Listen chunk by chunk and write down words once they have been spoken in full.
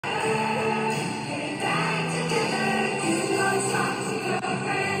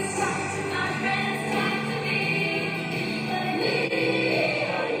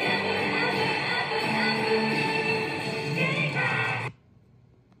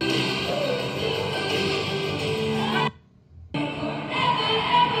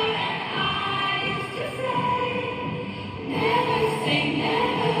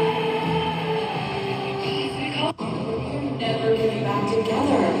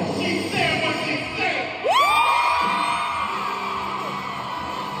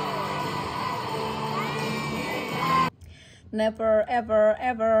never ever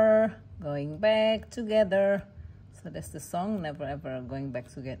ever going back together. So that's the song, never ever going back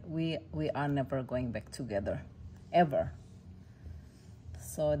together. We are never going back together, ever.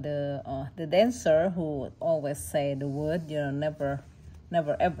 So the dancer who always say the word, never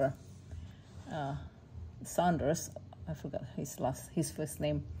ever, Saunders, I forgot his first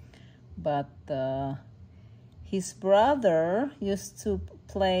name, but his brother used to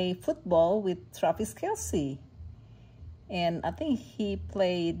play football with Travis Kelce, and I think he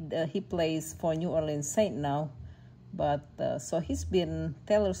plays for New Orleans Saints now. But so he's been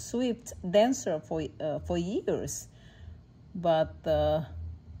Taylor Swift dancer for years, but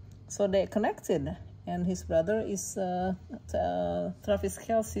so they connected, and his brother is Travis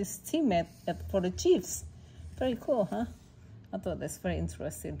Kelce's teammate for the Chiefs. Very cool, huh? I thought that's very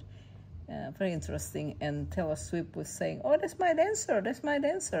interesting. And Taylor Swift was saying, "Oh, that's my dancer,"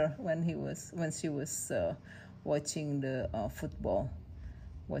 when she was watching the football,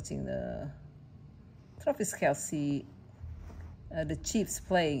 watching the Travis Kelce, the Chiefs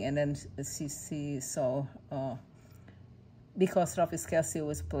playing, and then she saw because Travis Kelce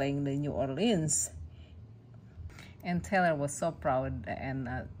was playing the New Orleans, and Taylor was so proud and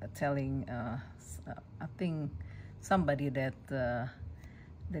telling I think somebody that the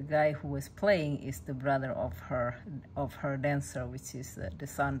guy who was playing is the brother of her dancer, which is the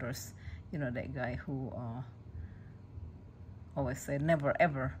Saunders, that guy who always said never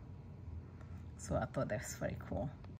ever. So I thought that's very cool.